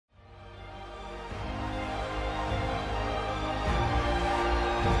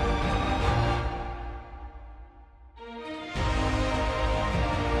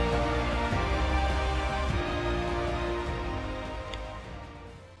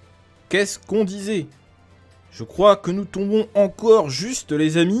qu'est-ce qu'on disait? Je crois que nous tombons encore juste,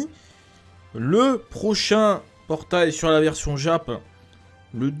 les amis. Le prochain portail sur la version Jap,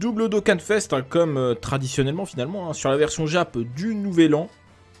 le double Dokkan Fest, hein, comme traditionnellement finalement, hein, sur la version Jap du Nouvel An,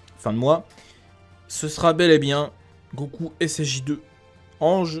 fin de mois, ce sera bel et bien Goku SSJ2,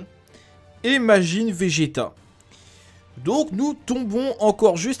 Ange, Imagine Vegeta. Donc nous tombons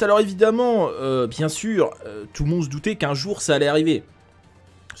encore juste. Alors évidemment, bien sûr, tout le monde se doutait qu'un jour ça allait arriver.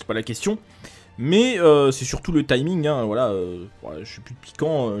 C'est pas la question. Mais c'est surtout le timing, hein, voilà, je suis plus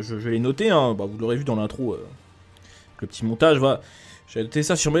piquant, je l'ai noté, hein, bah, vous l'aurez vu dans l'intro, le petit montage, voilà. J'ai noté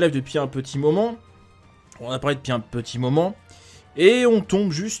ça sur mes lives depuis un petit moment, on a parlé depuis un petit moment, et on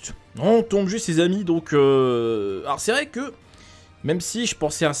tombe juste les amis, donc, alors c'est vrai que, même si je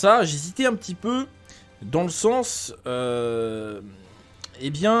pensais à ça, j'hésitais un petit peu, dans le sens, eh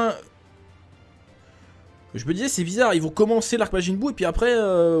bien... Je me disais, c'est bizarre, ils vont commencer l'arc Majin Buu, et puis après,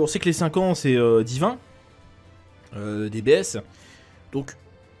 on sait que les 5 ans, c'est divin, DBS, donc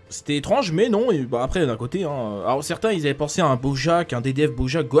c'était étrange, mais non, et bah, après, d'un côté, hein, alors certains, ils avaient pensé à un Bojack, un DDF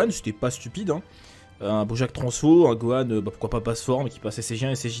Bojack Gohan, c'était pas stupide, hein, un Bojack Transfo, un Gohan, bah, pourquoi pas Basse-Forme, qui passe SSJ1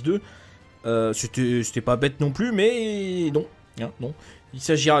 et SSJ2, c'était pas bête non plus, mais non, hein, non, il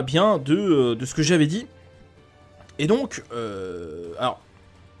s'agira bien de ce que j'avais dit, et donc, alors...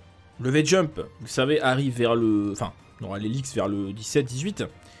 Le V-Jump, vous savez, arrive vers le... Enfin, non, l'Helix vers le 17-18.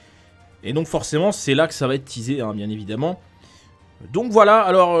 Et donc forcément, c'est là que ça va être teasé, hein, bien évidemment. Donc voilà,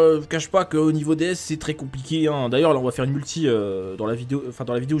 alors, je ne cache pas qu'au niveau DS, c'est très compliqué. Hein. D'ailleurs, là, on va faire une multi dans la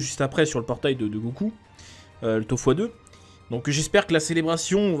vidéo juste après sur le portail de Goku. Le taux x2. Donc j'espère que la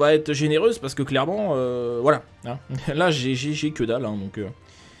célébration va être généreuse, parce que clairement, voilà. Hein. Là, j'ai que dalle, hein, donc...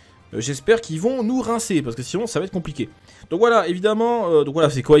 j'espère qu'ils vont nous rincer, parce que sinon ça va être compliqué. Donc voilà, évidemment, donc voilà,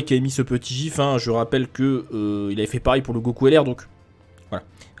 c'est Koei qui a mis ce petit gif, hein, je rappelle que il avait fait pareil pour le Goku LR, donc voilà,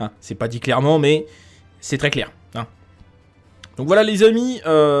 hein, c'est pas dit clairement, mais c'est très clair. Hein. Donc voilà les amis,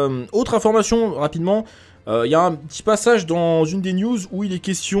 autre information rapidement, il y a un petit passage dans une des news où il est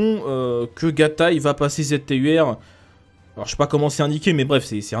question que Gatai va passer ZTUR. Alors je sais pas comment c'est indiqué, mais bref,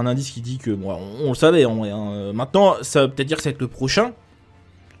 c'est un indice qui dit que, bon, on le savait, hein, maintenant ça veut peut-être dire que ça va être le prochain.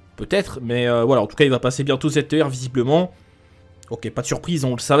 Peut-être, mais voilà, en tout cas, il va passer bientôt ZTR, visiblement. Ok, pas de surprise,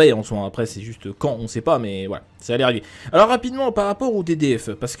 on le savait, en soi. Après, c'est juste quand, on sait pas, mais voilà, ça allait arriver. Alors, rapidement, par rapport au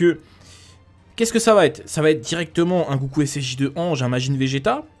DDF, parce que... Qu'est-ce que ça va être? Ça va être directement un Goku SSJ2 Ange, un Majin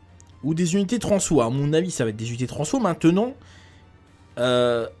Vegeta, ou des unités transfo. À mon avis, ça va être des unités transfo. Maintenant,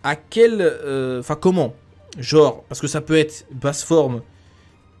 à quel... Enfin, comment? Genre, parce que ça peut être basse forme.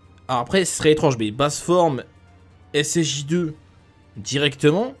 Alors après, ce serait étrange, mais basse forme, SSJ2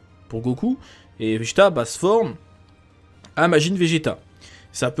 directement... pour Goku, et Vegeta, basse forme, à Majin Vegeta.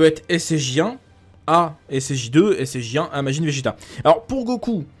 Ça peut être SSJ1, à SSJ2, SSJ1, à Majin Vegeta. Alors, pour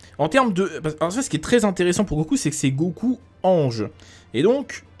Goku, en termes de... Alors, ça, ce qui est très intéressant pour Goku, c'est que c'est Goku Ange. Et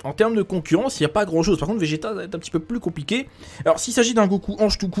donc, en termes de concurrence, il n'y a pas grand-chose. Par contre, Vegeta va être un petit peu plus compliqué. Alors, s'il s'agit d'un Goku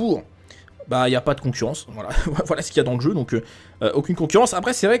Ange tout court, bah, il n'y a pas de concurrence. Voilà, voilà ce qu'il y a dans le jeu, donc aucune concurrence.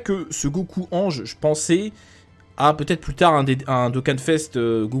 Après, c'est vrai que ce Goku Ange, je pensais... Ah, peut-être plus tard un Dokkan Fest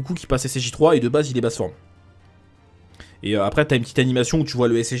Goku qui passe SSJ3 et de base il est basse forme. Et après t'as une petite animation où tu vois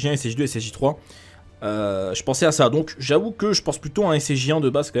le SSJ1, SSJ2, SSJ3. Je pensais à ça, donc j'avoue que je pense plutôt à un SSJ1 de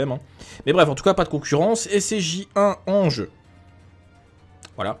base quand même. Hein. Mais bref, en tout cas pas de concurrence. SSJ1 Ange.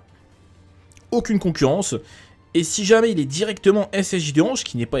 Voilà. Aucune concurrence. Et si jamais il est directement SSJ2 Ange,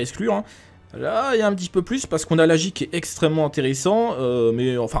 qui n'est pas exclu, hein, là il y a un petit peu plus parce qu'on a l'AJ qui est extrêmement intéressant.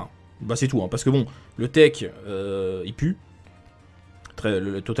 Mais enfin... Bah c'est tout, hein, parce que bon, le tech, il pue.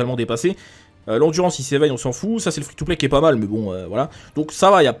 Totalement dépassé. L'endurance, il s'éveille, on s'en fout. Ça, c'est le free-to-play qui est pas mal, mais bon, voilà. Donc ça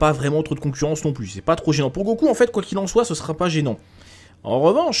va, il n'y a pas vraiment trop de concurrence non plus. C'est pas trop gênant. Pour Goku, en fait, quoi qu'il en soit, ce sera pas gênant. En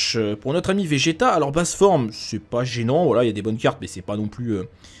revanche, pour notre ami Vegeta, alors basse forme, c'est pas gênant. Voilà, il y a des bonnes cartes, mais c'est pas non plus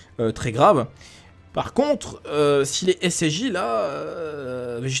très grave. Par contre, s'il est SSJ,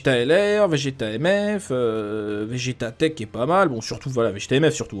 là, Vegeta LR, Vegeta MF, Vegeta Tech qui est pas mal. Bon, surtout, voilà, Vegeta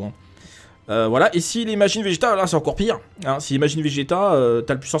MF surtout, hein. Voilà, et s'il imagine Vegeta, là c'est encore pire. Hein. S'il imagine Vegeta,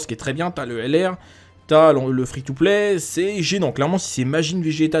 t'as le puissance qui est très bien, t'as le LR, t'as le free-to-play, c'est gênant. Clairement, si c'est imagine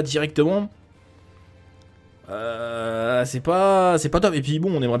Vegeta directement, c'est pas top. Et puis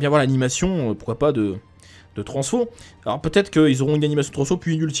bon, on aimerait bien voir l'animation, pourquoi pas de transfo. Alors peut-être qu'ils auront une animation transfo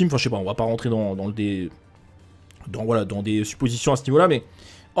puis une ultime, enfin je sais pas, on va pas rentrer dans des suppositions à ce niveau-là, mais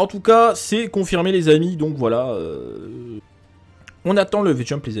en tout cas, c'est confirmé les amis, donc voilà. On attend le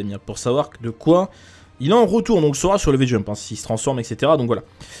V-Jump les amis, pour savoir de quoi Il est en retour, donc on le saura sur le V-Jump, hein, s'il se transforme, etc. Donc voilà.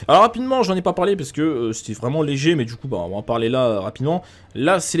 Alors rapidement, j'en ai pas parlé parce que c'était vraiment léger, mais du coup, bah, on va en parler là rapidement.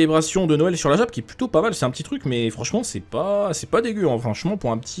 La célébration de Noël sur la Jap qui est plutôt pas mal, c'est un petit truc, mais franchement, c'est pas dégueu, hein, franchement,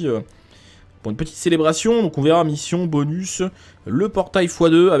 pour une petite célébration. Donc on verra mission, bonus, le portail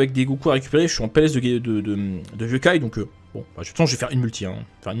x2 avec des Goku à récupérer. Je suis en PLS de vieux Kai, donc bon, bah, de toute façon, je vais faire une multi,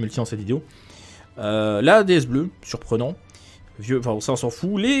 dans cette vidéo. La DS bleue, surprenant. Enfin, ça on s'en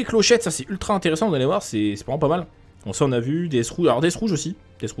fout. Les clochettes, ça c'est ultra intéressant, vous allez voir, c'est vraiment pas mal. Bon, ça on a vu, DS rouge, alors DS rouge aussi,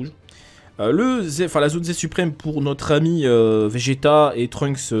 DS rouge. La zone Z suprême pour notre ami Vegeta et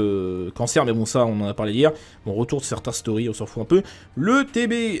Trunks Cancer, mais bon ça on en a parlé hier. Bon, retour de certains stories, on s'en fout un peu. Le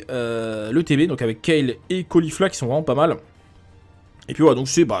TB, donc avec Kale et Caulifla qui sont vraiment pas mal. Et puis voilà, donc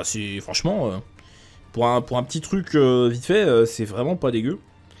c'est franchement, pour un petit truc vite fait, c'est vraiment pas dégueu.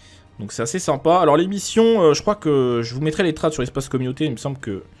 Donc c'est assez sympa. Alors les missions, je crois que je vous mettrai les trades sur l'espace communauté. Il me semble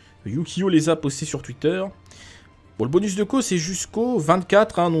que Yukio les a postés sur Twitter. Bon, le bonus de co c'est jusqu'au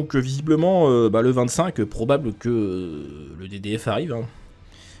 24, hein, donc visiblement le 25, probable que le DDF arrive.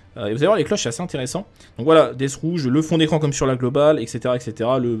 Hein. Et vous allez voir les cloches, c'est assez intéressant. Donc voilà, DS rouge, le fond d'écran comme sur la globale, etc. etc.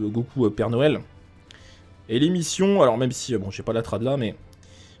 Le Goku Père Noël. Et les missions, alors même si, bon j'ai pas la trad là, mais...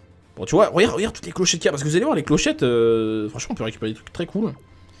 Bon tu vois, regarde toutes les clochettes qu'il y a, parce que vous allez voir les clochettes, franchement on peut récupérer des trucs très cool.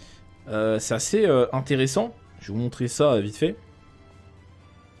 C'est assez intéressant. Je vais vous montrer ça vite fait.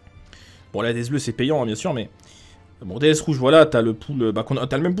 Bon, la DS bleue c'est payant, hein, bien sûr, mais bon, DS rouge, voilà, t'as le pool,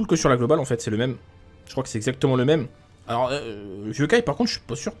 t'as le même pool que sur la globale en fait, c'est le même. Je crois que c'est exactement le même. Alors, le vieux Kai, par contre, je suis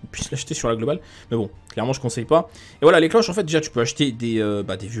pas sûr qu'on puisse l'acheter sur la globale, mais bon, clairement, je conseille pas. Et voilà, les cloches, en fait, déjà, tu peux acheter des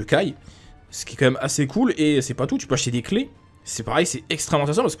vieux Kai, ce qui est quand même assez cool, et c'est pas tout, tu peux acheter des clés. C'est pareil, c'est extrêmement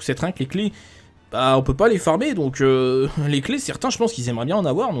intéressant parce que c'est rien que les clés. Bah, on peut pas les farmer, donc les clés, certains, je pense qu'ils aimeraient bien en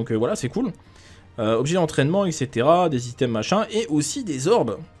avoir, donc voilà, c'est cool. Objets d'entraînement, etc., des items, machin, et aussi des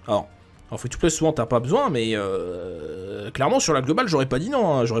orbes. Alors free to play, souvent, t'as pas besoin, mais clairement, sur la globale, j'aurais pas dit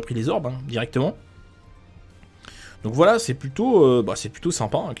non, hein, j'aurais pris les orbes, hein, directement. Donc voilà, c'est plutôt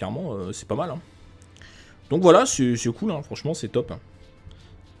sympa, hein, clairement, c'est pas mal. Hein. Donc voilà, c'est cool, hein, franchement, c'est top.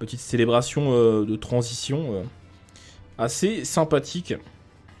 Petite célébration de transition assez sympathique.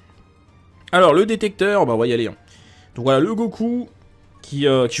 Alors, le détecteur, bah on va y aller. Hein. Donc voilà, le Goku, qui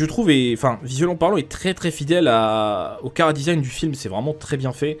je trouve, est, enfin, visuellement parlant, est très très fidèle au chara design du film. C'est vraiment très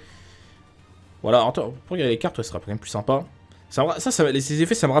bien fait. Voilà, attends, pour regarder les cartes, ça sera quand même plus sympa. Ces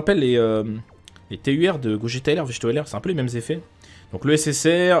effets, ça me rappelle les TUR de Gogeta LR, Vegeta LR, c'est un peu les mêmes effets. Donc le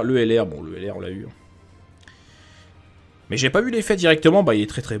SSR, le LR, bon, le LR, on l'a eu. Mais j'ai pas vu l'effet directement, bah il est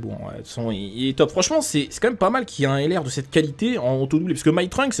très très beau. Hein. De toute façon, il est top. Franchement, c'est quand même pas mal qu'il y ait un LR de cette qualité en auto-doublé. Parce que My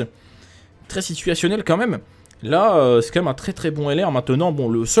Trunks, très situationnel quand même. Là, c'est quand même un très très bon LR. Maintenant, bon,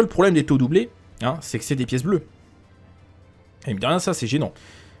 le seul problème des taux doublés, hein, c'est que c'est des pièces bleues. Et me dit rien, ça, c'est gênant.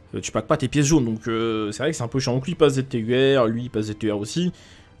 Tu packs pas tes pièces jaunes, donc c'est vrai que c'est un peu chiant. Donc lui, il passe ZTUR, lui, il passe ZTUR aussi.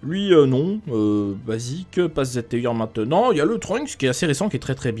 Lui, non, basique, passe ZTUR maintenant. Il y a le Trunks qui est assez récent, qui est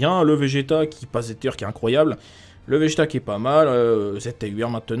très très bien. Le Vegeta qui passe ZTUR, qui est incroyable. Le Vegeta qui est pas mal. ZTUR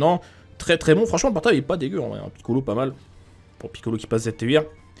maintenant. Très très bon. Franchement, le portail est pas dégueu. Un Piccolo pas mal. Pour Piccolo qui passe ZTUR.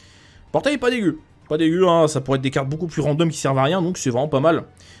 Le portail est pas dégueu. Pas dégueu, hein. Ça pourrait être des cartes beaucoup plus random qui servent à rien. Donc c'est vraiment pas mal.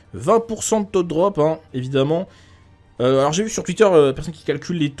 20% de taux de drop, hein, évidemment. Alors j'ai vu sur Twitter, personne qui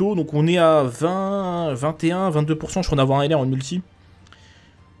calcule les taux. Donc on est à 20, 21, 22%. Je crois d'avoir un LR en multi.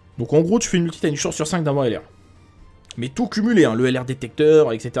 Donc en gros, tu fais une multi, t'as une chance sur 5 d'avoir LR. Mais tout cumulé, hein, le LR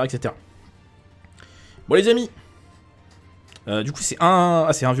détecteur, etc., etc. Bon les amis. Du coup c'est un...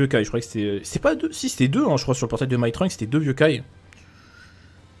 Ah c'est un vieux Kai, je croyais que c'était... C'était pas deux... Si c'était deux, hein, je crois sur le portail de My Trunks, c'était deux vieux Kai.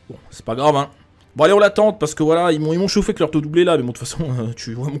 Bon, c'est pas grave, hein. Bon allez on l'attente, parce que voilà, ils m'ont chauffé avec leur taux doublé là. Mais bon de toute façon,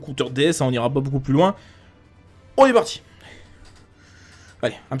 tu vois mon compteur DS, hein, on ira pas beaucoup plus loin. On est parti.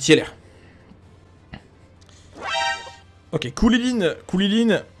 Allez, un petit LR. Ok, Kouliline.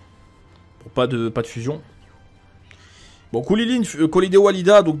 Pour pas de fusion. Bon, Kouliline, Colideo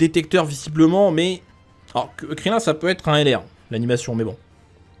Walida, donc détecteur visiblement, mais... Alors, Krillin, ça peut être un LR, l'animation, mais bon.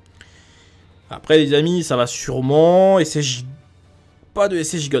 Après, les amis, ça va sûrement... SSJ... Pas de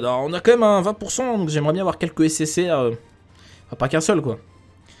SSJ God. Alors, on a quand même un 20%, donc j'aimerais bien avoir quelques SSR... Enfin, pas qu'un seul, quoi.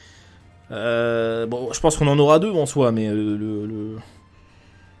 Bon, je pense qu'on en aura deux en soi, mais le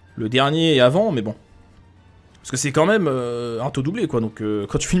dernier est avant, mais bon. Parce que c'est quand même un taux doublé, quoi. Donc,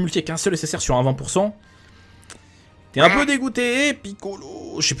 quand tu fais une multi avec un seul SSR sur un 20%, t'es un peu dégoûté. Et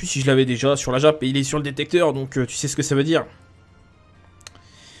Piccolo, je sais plus si je l'avais déjà sur la Jap, et il est sur le détecteur, donc tu sais ce que ça veut dire.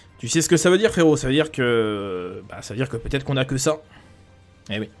 Tu sais ce que ça veut dire, frérot. Ça veut dire que... Bah, ça veut dire que peut-être qu'on a que ça.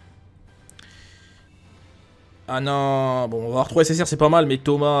 Eh oui. Ah non, bon, on va avoir 3 SSR, c'est pas mal, mais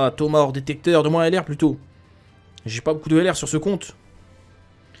Thomas hors détecteur, de moins LR plutôt. J'ai pas beaucoup de LR sur ce compte.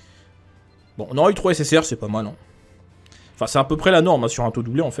 Bon, on aura eu 3 SSR, c'est pas mal. Hein. Enfin, c'est à peu près la norme hein, sur un taux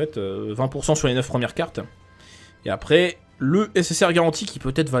doublé en fait. 20% sur les 9 premières cartes. Et après, le SSR garanti qui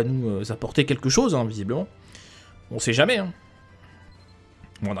peut-être va nous apporter quelque chose, hein, visiblement. On sait jamais. Hein.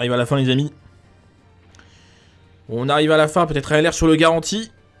 Bon, on arrive à la fin, les amis. On arrive à la fin, peut-être un LR sur le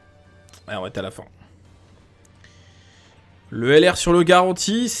garanti. Ouais, on va être à la fin. Le LR sur le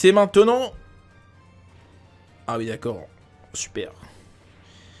garanti, c'est maintenant. Ah oui, d'accord. Super.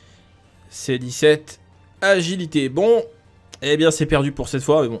 C'est 17. Agilité. Bon. Eh bien, c'est perdu pour cette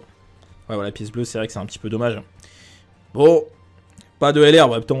fois, mais bon. Ouais, voilà, pièce bleue, c'est vrai que c'est un petit peu dommage. Bon. Pas de LR,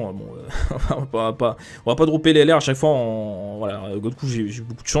 en même temps. Bon, on va pas dropper les LR à chaque fois. Voilà, Goku, j'ai eu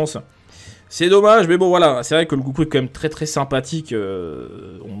beaucoup de chance. C'est dommage, mais bon, voilà. C'est vrai que le Goku est quand même très très sympathique.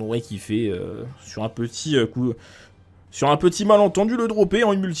 On aurait kiffé sur un petit coup. Sur un petit malentendu le dropper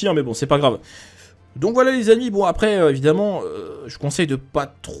en une multi, hein, mais bon, c'est pas grave. Donc voilà les amis, bon après évidemment, je conseille de pas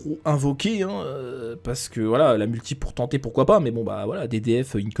trop invoquer, hein, parce que voilà, la multi pour tenter pourquoi pas, mais bon bah voilà,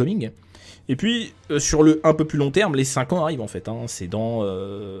 DDF incoming. Et puis sur le un peu plus long terme, les 5 ans arrivent en fait, hein, c'est dans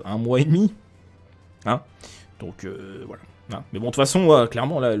 1 mois et demi. Hein, donc voilà. Hein. Mais bon de toute façon,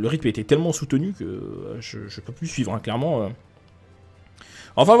 clairement là, le rythme était tellement soutenu que je peux plus suivre, hein, clairement.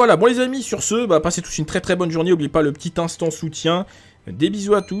 Enfin voilà, bon les amis, sur ce, bah, passez tous une très très bonne journée, n'oubliez pas le petit instant soutien. Des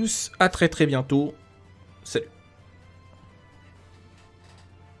bisous à tous, à très très bientôt. Salut.